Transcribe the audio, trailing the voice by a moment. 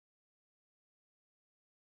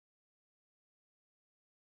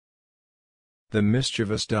The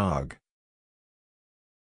Mischievous Dog.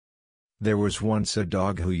 There was once a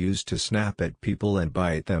dog who used to snap at people and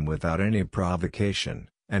bite them without any provocation,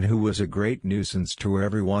 and who was a great nuisance to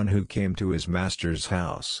everyone who came to his master's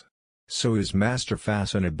house. So his master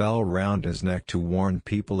fastened a bell round his neck to warn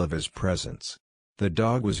people of his presence. The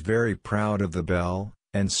dog was very proud of the bell,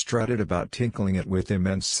 and strutted about tinkling it with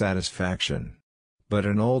immense satisfaction. But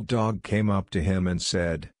an old dog came up to him and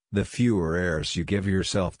said, "The fewer airs you give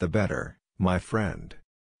yourself the better, my friend.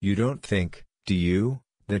 You don't think, do you,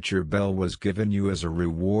 that your bell was given you as a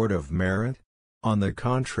reward of merit? On the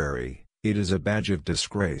contrary, it is a badge of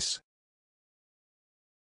disgrace."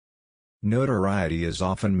 Notoriety is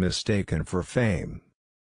often mistaken for fame.